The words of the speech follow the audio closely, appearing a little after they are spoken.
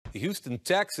The Houston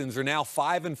Texans are now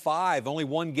 5-5, only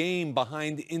one game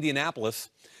behind Indianapolis.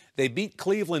 They beat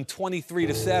Cleveland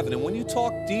 23-7. And when you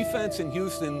talk defense in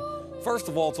Houston, first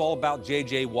of all, it's all about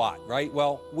J.J. Watt, right?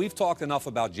 Well, we've talked enough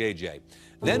about J.J.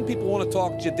 Then people want to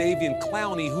talk Jadeveon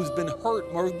Clowney, who's been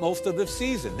hurt most of this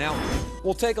season. Now,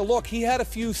 we'll take a look. He had a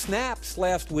few snaps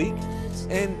last week,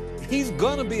 and he's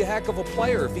going to be a heck of a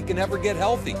player if he can ever get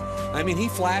healthy. I mean, he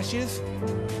flashes,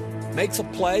 makes a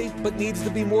play, but needs to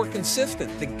be more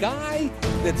consistent. The guy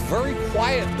that's very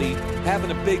quietly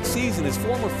having a big season is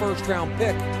former first-round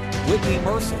pick, Whitney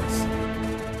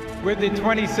Mercilus. With the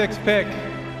 26th pick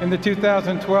in the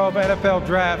 2012 NFL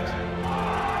Draft,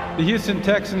 the Houston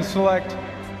Texans select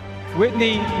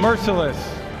Whitney Mercilus,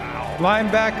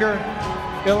 linebacker,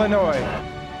 Illinois.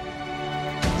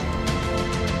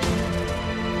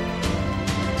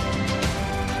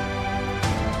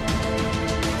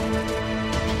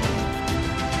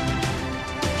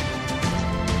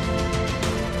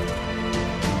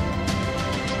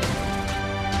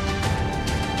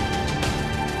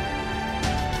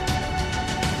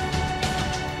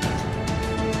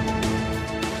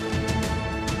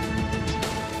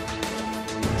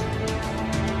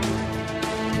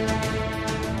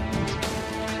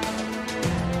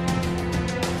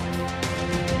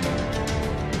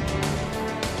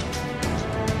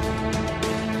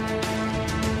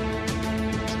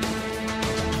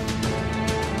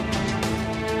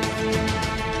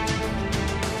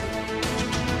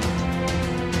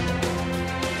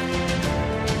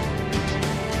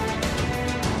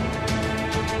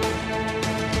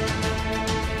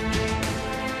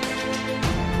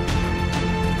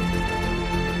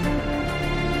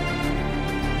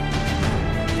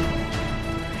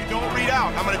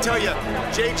 I'm going to tell you,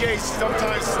 JJ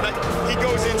sometimes he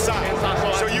goes inside,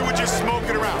 so you would just smoke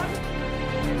it around.